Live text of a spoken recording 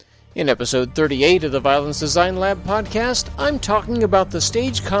In episode 38 of the Violence Design Lab podcast, I'm talking about the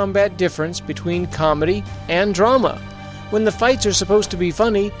stage combat difference between comedy and drama. When the fights are supposed to be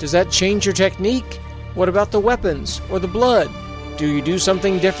funny, does that change your technique? What about the weapons or the blood? Do you do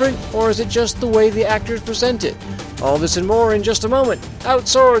something different, or is it just the way the actors present it? All this and more in just a moment. Out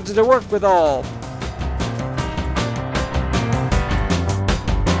swords to work with all!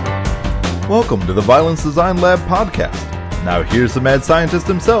 Welcome to the Violence Design Lab podcast. Now here's the mad scientist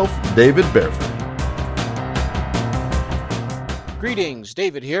himself, David Barefoot. Greetings,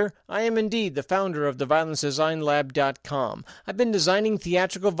 David here. I am indeed the founder of theviolencedesignlab.com. I've been designing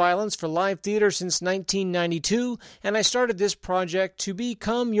theatrical violence for live theater since 1992, and I started this project to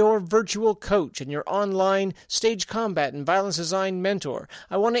become your virtual coach and your online stage combat and violence design mentor.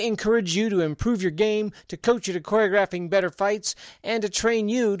 I want to encourage you to improve your game, to coach you to choreographing better fights, and to train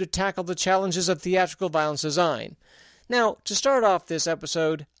you to tackle the challenges of theatrical violence design. Now, to start off this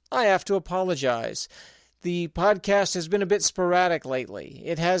episode, I have to apologize. The podcast has been a bit sporadic lately.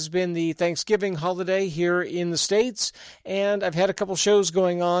 It has been the Thanksgiving holiday here in the States, and I've had a couple shows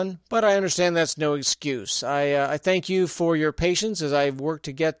going on, but I understand that's no excuse. I thank you for your patience as I've worked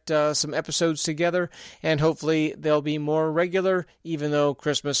to get some episodes together, and hopefully they'll be more regular, even though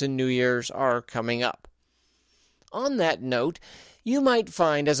Christmas and New Year's are coming up. On that note, you might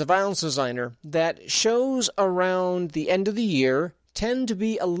find as a violence designer that shows around the end of the year tend to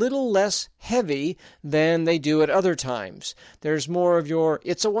be a little less heavy than they do at other times. There's more of your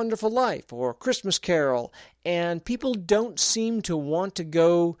It's a Wonderful Life or Christmas Carol, and people don't seem to want to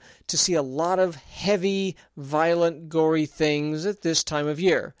go to see a lot of heavy, violent, gory things at this time of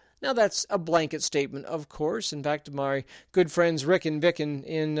year. Now, that's a blanket statement, of course. In fact, my good friends Rick and Vic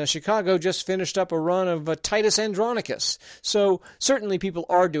in Chicago just finished up a run of Titus Andronicus. So, certainly people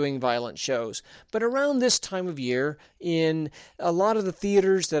are doing violent shows. But around this time of year, in a lot of the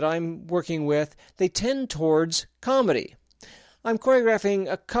theaters that I'm working with, they tend towards comedy. I'm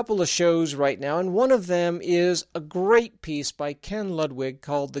choreographing a couple of shows right now, and one of them is a great piece by Ken Ludwig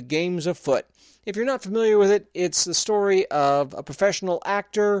called The Games Afoot. If you're not familiar with it, it's the story of a professional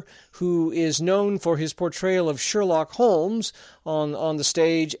actor who is known for his portrayal of Sherlock Holmes on the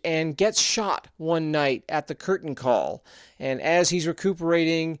stage and gets shot one night at the curtain call. And as he's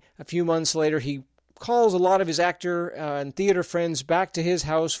recuperating, a few months later, he calls a lot of his actor and theater friends back to his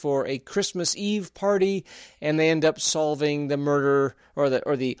house for a Christmas Eve party, and they end up solving the murder or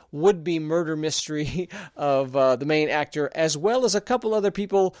the would-be murder mystery of the main actor, as well as a couple other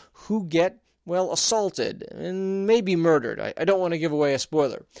people who get assaulted and maybe murdered. I don't want to give away a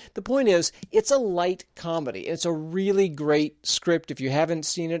spoiler. The point is, it's a light comedy. It's a really great script. If you haven't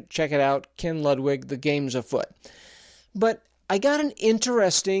seen it, check it out. Ken Ludwig, The Games Afoot. But I got an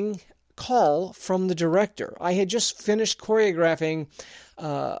interesting call from the director. I had just finished choreographing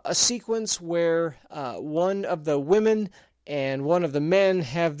a sequence where one of the women and one of the men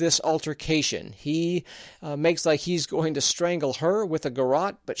have this altercation. He makes like he's going to strangle her with a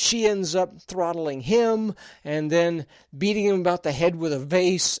garrote, but she ends up throttling him and then beating him about the head with a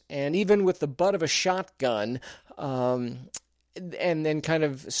vase and even with the butt of a shotgun, and then kind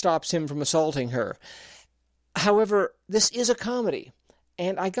of stops him from assaulting her. However, this is a comedy,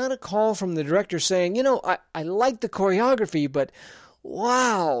 and I got a call from the director saying, I like the choreography, but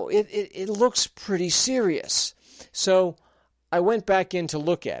wow, it looks pretty serious. So I went back in to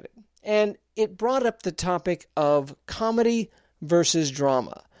look at it, and it brought up the topic of comedy versus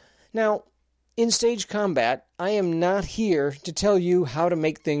drama. Now, in stage combat, I am not here to tell you how to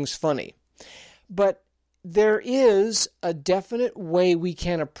make things funny, but there is a definite way we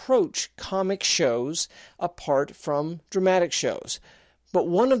can approach comic shows apart from dramatic shows. But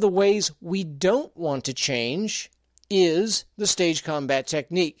one of the ways we don't want to change is the stage combat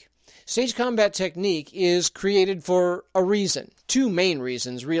technique. Stage combat technique is created for a reason. Two main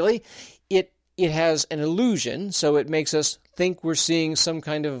reasons, really. It has an illusion, so it makes us think we're seeing some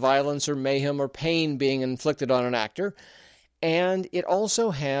kind of violence or mayhem or pain being inflicted on an actor. And it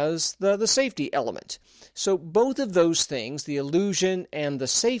also has the safety element. So both of those things, the illusion and the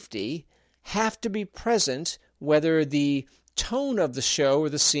safety, have to be present whether the tone of the show or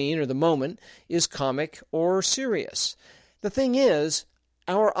the scene or the moment is comic or serious. The thing is,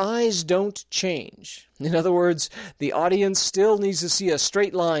 our eyes don't change. In other words, the audience still needs to see a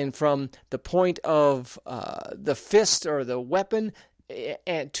straight line from the point of the fist or the weapon,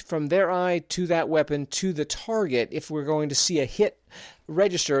 and from their eye to that weapon to the target if we're going to see a hit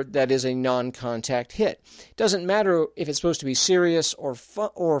register that is a non-contact hit. It doesn't matter if it's supposed to be serious or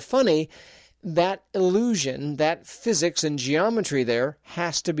funny, that illusion, that physics and geometry there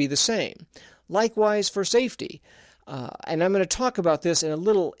has to be the same. Likewise for safety. and I'm going to talk about this in a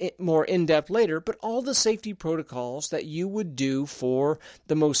little more in-depth later, but all the safety protocols that you would do for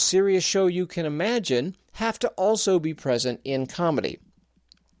the most serious show you can imagine have to also be present in comedy.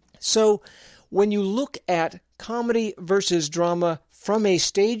 So when you look at comedy versus drama from a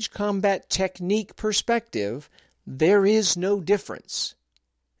stage combat technique perspective, there is no difference.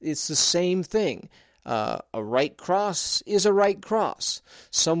 It's the same thing. A right cross is a right cross.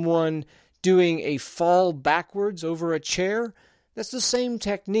 Someone doing a fall backwards over a chair, that's the same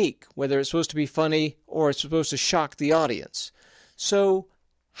technique, whether it's supposed to be funny or it's supposed to shock the audience. So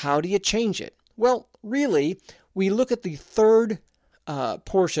how do you change it? Well, really, we look at the third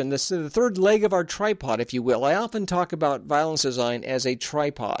portion, the third leg of our tripod, if you will. I often talk about violence design as a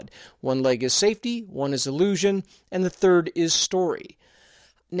tripod. One leg is safety, one is illusion, and the third is story.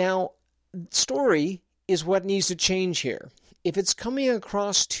 Now, story is what needs to change here. If it's coming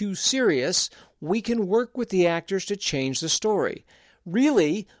across too serious, we can work with the actors to change the story.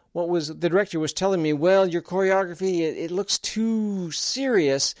 Really, the director was telling me, well, your choreography, it looks too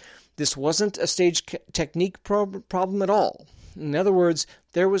serious. This wasn't a stage technique problem at all. In other words,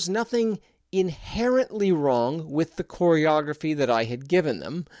 there was nothing inherently wrong with the choreography that I had given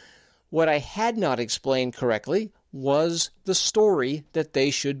them. What I had not explained correctly was the story that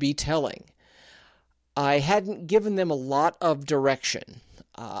they should be telling. I hadn't given them a lot of direction.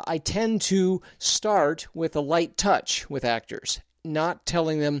 I tend to start with a light touch with actors, not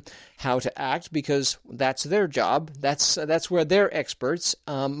telling them how to act because that's their job. That's where they're experts.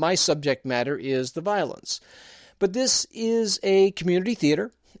 My subject matter is the violence. But this is a community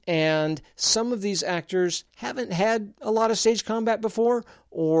theater, and some of these actors haven't had a lot of stage combat before,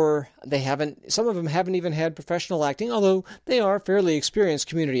 or some of them haven't even had professional acting, although they are fairly experienced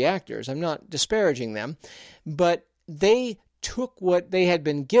community actors. I'm not disparaging them, but they took what they had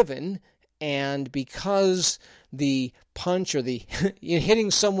been given, and because the punch or the hitting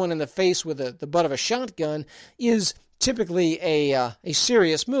someone in the face with the butt of a shotgun is typically a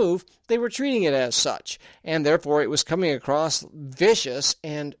serious move, they were treating it as such, and therefore it was coming across vicious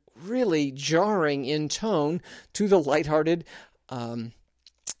and really jarring in tone to the lighthearted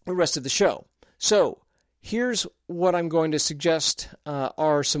rest of the show. So here's what I'm going to suggest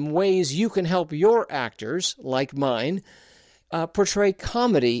are some ways you can help your actors, like mine, portray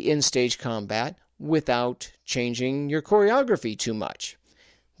comedy in stage combat without changing your choreography too much.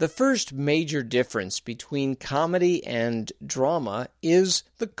 The first major difference between comedy and drama is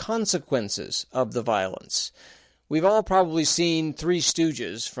the consequences of the violence. We've all probably seen Three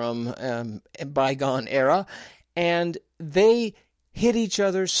Stooges from a bygone era, and they hit each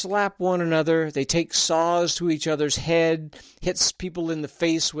other, slap one another, they take saws to each other's head, hits people in the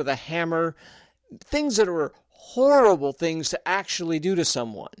face with a hammer, things that are horrible things to actually do to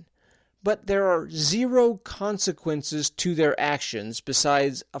someone. But there are zero consequences to their actions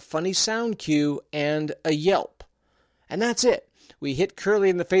besides a funny sound cue and a yelp. And that's it. We hit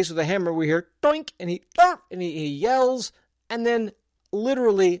Curly in the face with a hammer, we hear doink, and he yells, and then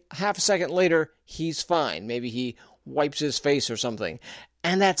literally half a second later, he's fine. Maybe he wipes his face or something.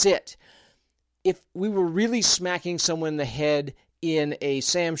 And that's it. If we were really smacking someone in the head in a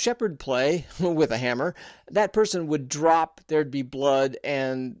Sam Shepard play with a hammer, that person would drop, there'd be blood,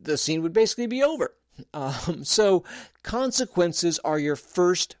 and the scene would basically be over. So consequences are your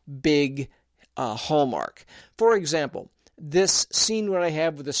first big hallmark. For example, this scene where I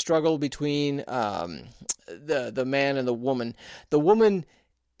have with the struggle between the man and the woman. The woman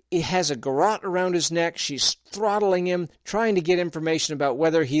has a garrote around his neck. She's throttling him, trying to get information about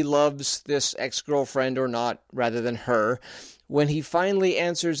whether he loves this ex-girlfriend or not, rather than her. When he finally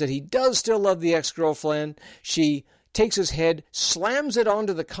answers that he does still love the ex-girlfriend, she takes his head, slams it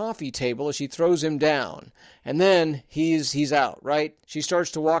onto the coffee table as she throws him down. And then he's out, right? She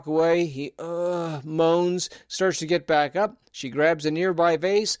starts to walk away. He moans, starts to get back up. She grabs a nearby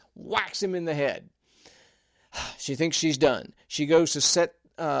vase, whacks him in the head. She thinks she's done. She goes to set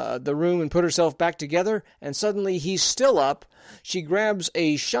the room and put herself back together, and suddenly he's still up. She grabs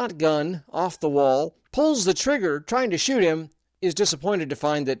a shotgun off the wall, pulls the trigger, trying to shoot him, is disappointed to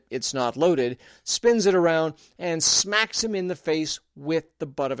find that it's not loaded, spins it around, and smacks him in the face with the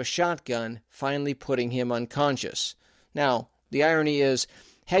butt of a shotgun, finally putting him unconscious. Now, the irony is,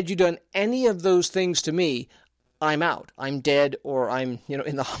 had you done any of those things to me, I'm out. I'm dead, or I'm,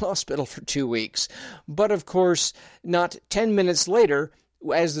 in the hospital for 2 weeks. But of course, not 10 minutes later,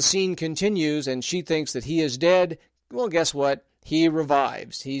 as the scene continues and she thinks that he is dead, well, guess what? He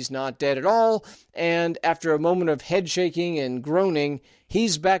revives. He's not dead at all, and after a moment of head shaking and groaning,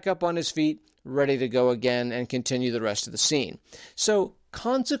 he's back up on his feet, ready to go again and continue the rest of the scene. So,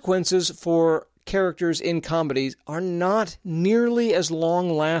 consequences for characters in comedies are not nearly as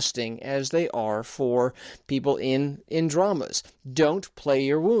long-lasting as they are for people in dramas. Don't play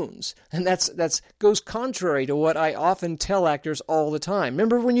your wounds. And that's goes contrary to what I often tell actors all the time.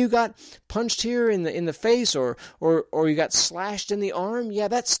 Remember when you got punched here in the face or you got slashed in the arm? Yeah,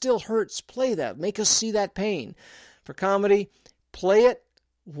 that still hurts. Play that. Make us see that pain. For comedy, play it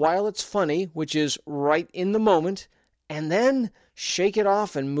while it's funny, which is right in the moment, and then shake it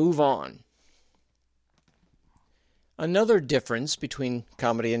off and move on. Another difference between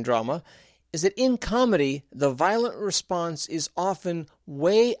comedy and drama is that in comedy, the violent response is often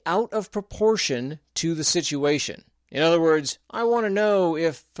way out of proportion to the situation. In other words, I want to know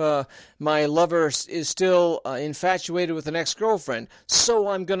if my lover is still infatuated with an ex-girlfriend, so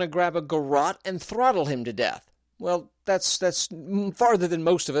I'm going to grab a garrote and throttle him to death. Well, that's farther than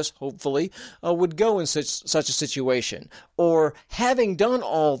most of us, hopefully, would go in such a situation. Or, having done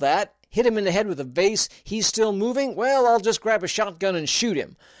all that, hit him in the head with a vase, he's still moving, well, I'll just grab a shotgun and shoot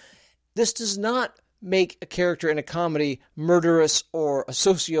him. This does not make a character in a comedy murderous or a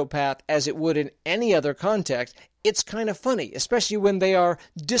sociopath as it would in any other context. It's kind of funny, especially when they are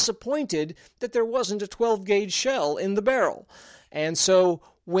disappointed that there wasn't a 12-gauge shell in the barrel. And so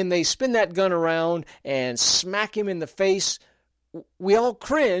when they spin that gun around and smack him in the face, we all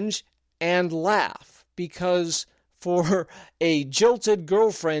cringe and laugh, because for a jilted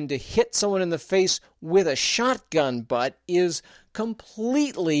girlfriend to hit someone in the face with a shotgun butt is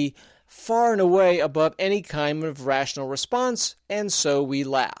completely far and away above any kind of rational response, and so we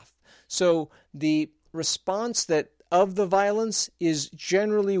laugh. So the response of the violence is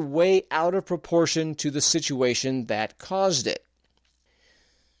generally way out of proportion to the situation that caused it.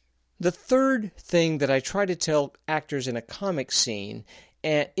 The third thing that I try to tell actors in a comic scene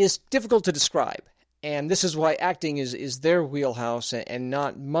is difficult to describe. And this is why acting is their wheelhouse and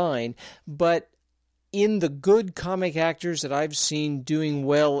not mine. But in the good comic actors that I've seen doing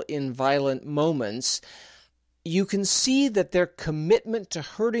well in violent moments, you can see that their commitment to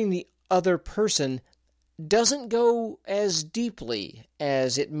hurting the other person doesn't go as deeply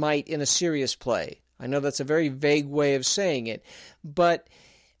as it might in a serious play. I know that's a very vague way of saying it, but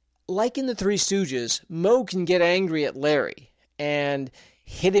like in the Three Stooges, Moe can get angry at Larry and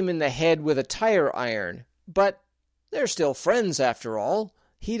hit him in the head with a tire iron, but they're still friends after all.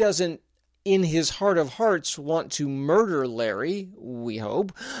 He doesn't, in his heart of hearts, want to murder Larry, we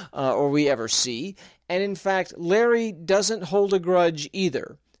hope, or we ever see. And in fact, Larry doesn't hold a grudge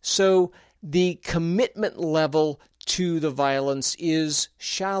either. So the commitment level to the violence is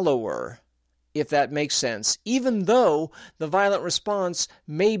shallower, if that makes sense, even though the violent response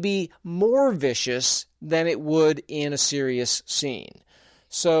may be more vicious than it would in a serious scene.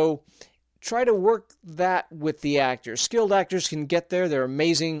 So try to work that with the actors. Skilled actors can get there. They're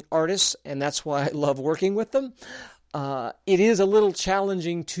amazing artists, and that's why I love working with them. It is a little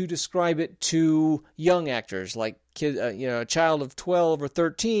challenging to describe it to young actors, like a child of 12 or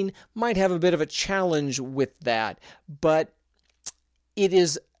 13 might have a bit of a challenge with that, but it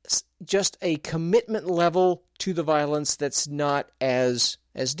is just a commitment level to the violence that's not as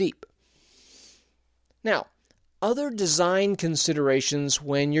deep. Now, other design considerations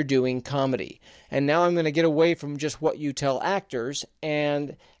when you're doing comedy. And now I'm going to get away from just what you tell actors,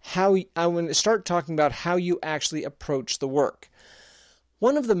 and I'm going to start talking about how you actually approach the work.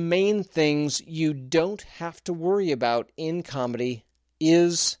 One of the main things you don't have to worry about in comedy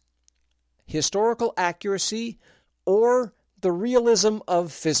is historical accuracy or the realism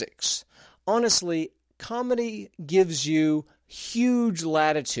of physics. Honestly, comedy gives you huge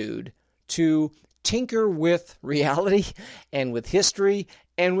latitude to tinker with reality and with history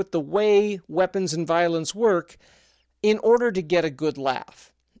and with the way weapons and violence work in order to get a good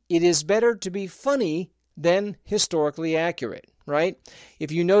laugh. It is better to be funny than historically accurate, right?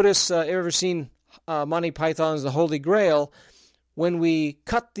 If you notice, ever seen Monty Python's The Holy Grail, when we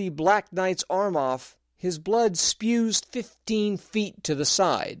cut the Black Knight's arm off, his blood spews 15 feet to the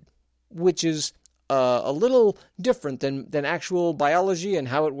side, which is a little different than actual biology and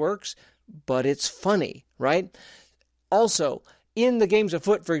how it works, but it's funny, right? Also, in The Games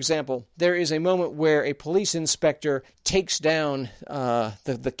Afoot, for example, there is a moment where a police inspector takes down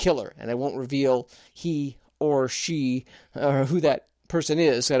the killer, and I won't reveal he or she or who that person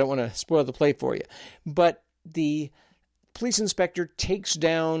is. I don't want to spoil the play for you. But the police inspector takes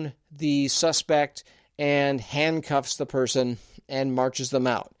down the suspect and handcuffs the person and marches them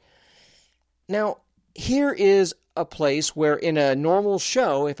out. Now, here is a place where in a normal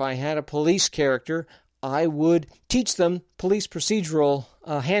show, if I had a police character, I would teach them police procedural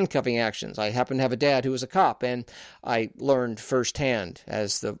handcuffing actions. I happen to have a dad who was a cop, and I learned firsthand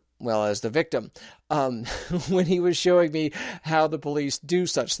as the as the victim, when he was showing me how the police do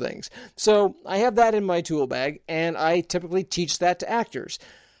such things. So I have that in my tool bag, and I typically teach that to actors.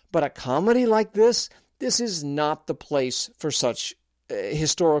 But a comedy like this is not the place for such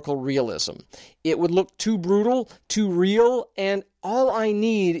historical realism. It would look too brutal, too real, and all I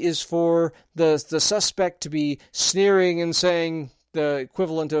need is for the suspect to be sneering and saying the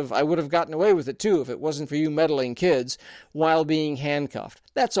equivalent of, I would have gotten away with it too if it wasn't for you meddling kids, while being handcuffed.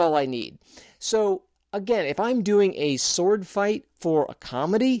 That's all I need. So again, if I'm doing a sword fight for a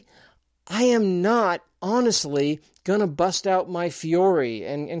comedy, I am not, honestly, going to bust out my Fiore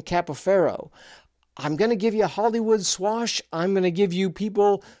and Capoferro. I'm going to give you a Hollywood swash. I'm going to give you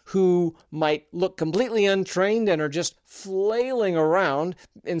people who might look completely untrained and are just flailing around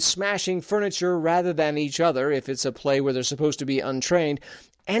and smashing furniture rather than each other if it's a play where they're supposed to be untrained.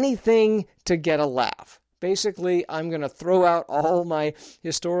 Anything to get a laugh. Basically, I'm going to throw out all my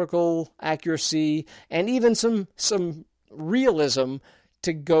historical accuracy and even some realism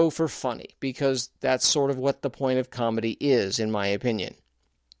to go for funny, because that's sort of what the point of comedy is, in my opinion.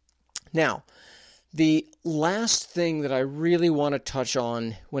 Now, the last thing that I really want to touch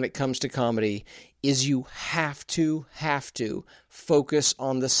on when it comes to comedy is you have to focus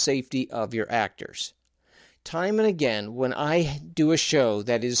on the safety of your actors. Time and again, when I do a show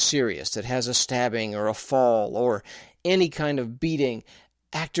that is serious, that has a stabbing or a fall or any kind of beating,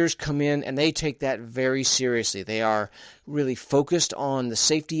 actors come in and they take that very seriously. They are really focused on the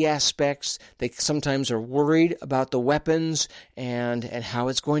safety aspects. They sometimes are worried about the weapons and how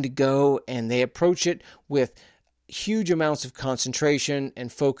it's going to go, and they approach it with huge amounts of concentration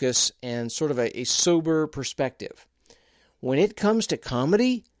and focus and sort of a sober perspective. When it comes to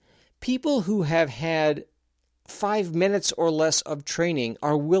comedy, people who have had 5 minutes or less of training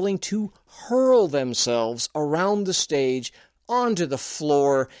are willing to hurl themselves around the stage, onto the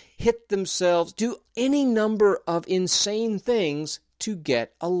floor, hit themselves, do any number of insane things to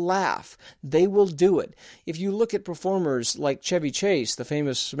get a laugh. They will do it. If you look at performers like Chevy Chase, the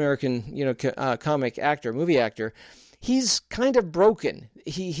famous American, comic actor, movie actor, he's kind of broken.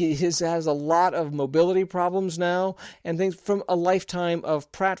 He has a lot of mobility problems now, and things from a lifetime of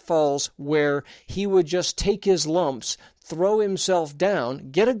pratfalls where he would just take his lumps, throw himself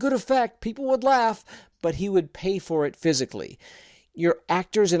down, get a good effect, people would laugh, but he would pay for it physically. Your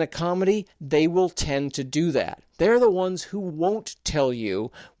actors in a comedy, they will tend to do that. They're the ones who won't tell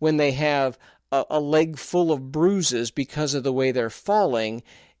you when they have a leg full of bruises because of the way they're falling,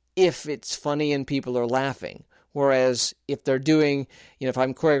 if it's funny and people are laughing. Whereas if they're doing, if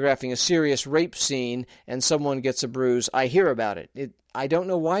I'm choreographing a serious rape scene and someone gets a bruise, I hear about it. I don't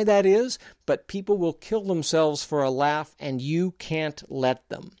know why that is, but people will kill themselves for a laugh, and you can't let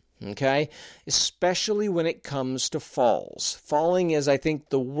them. Okay? Especially when it comes to falls. Falling is, I think,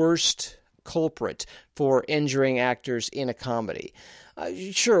 the worst culprit for injuring actors in a comedy.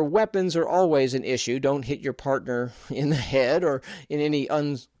 Sure, weapons are always an issue. Don't hit your partner in the head or in any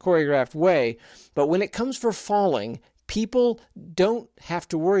unchoreographed way. But when it comes for falling, people don't have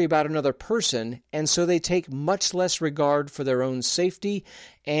to worry about another person, and so they take much less regard for their own safety,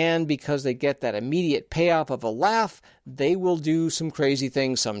 and because they get that immediate payoff of a laugh, they will do some crazy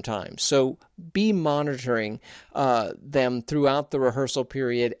things sometimes. So be monitoring them throughout the rehearsal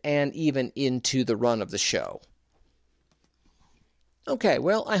period and even into the run of the show. Okay,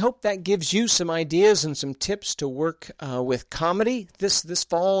 well, I hope that gives you some ideas and some tips to work with comedy this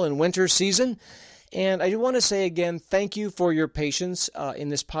fall and winter season. And I want to say again, thank you for your patience in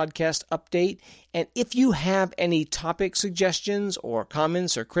this podcast update. And if you have any topic suggestions or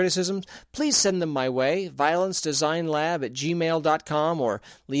comments or criticisms, please send them my way, violencedesignlab@gmail.com, or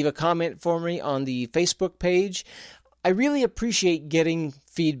leave a comment for me on the Facebook page. I really appreciate getting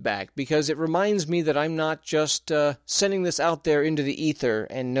feedback because it reminds me that I'm not just sending this out there into the ether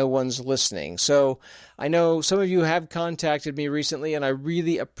and no one's listening. So I know some of you have contacted me recently, and I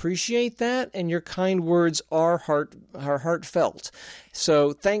really appreciate that, and your kind words are heartfelt.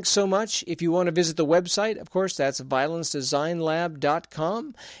 So thanks so much. If you want to visit the website, of course, that's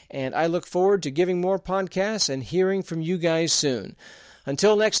violencedesignlab.com, and I look forward to giving more podcasts and hearing from you guys soon.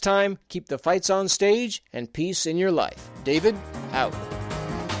 Until next time, keep the fights on stage and peace in your life. David, out.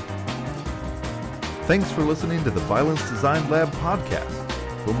 Thanks for listening to the Violence Design Lab podcast.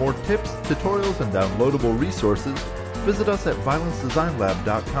 For more tips, tutorials, and downloadable resources, visit us at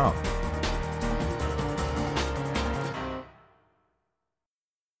violencedesignlab.com.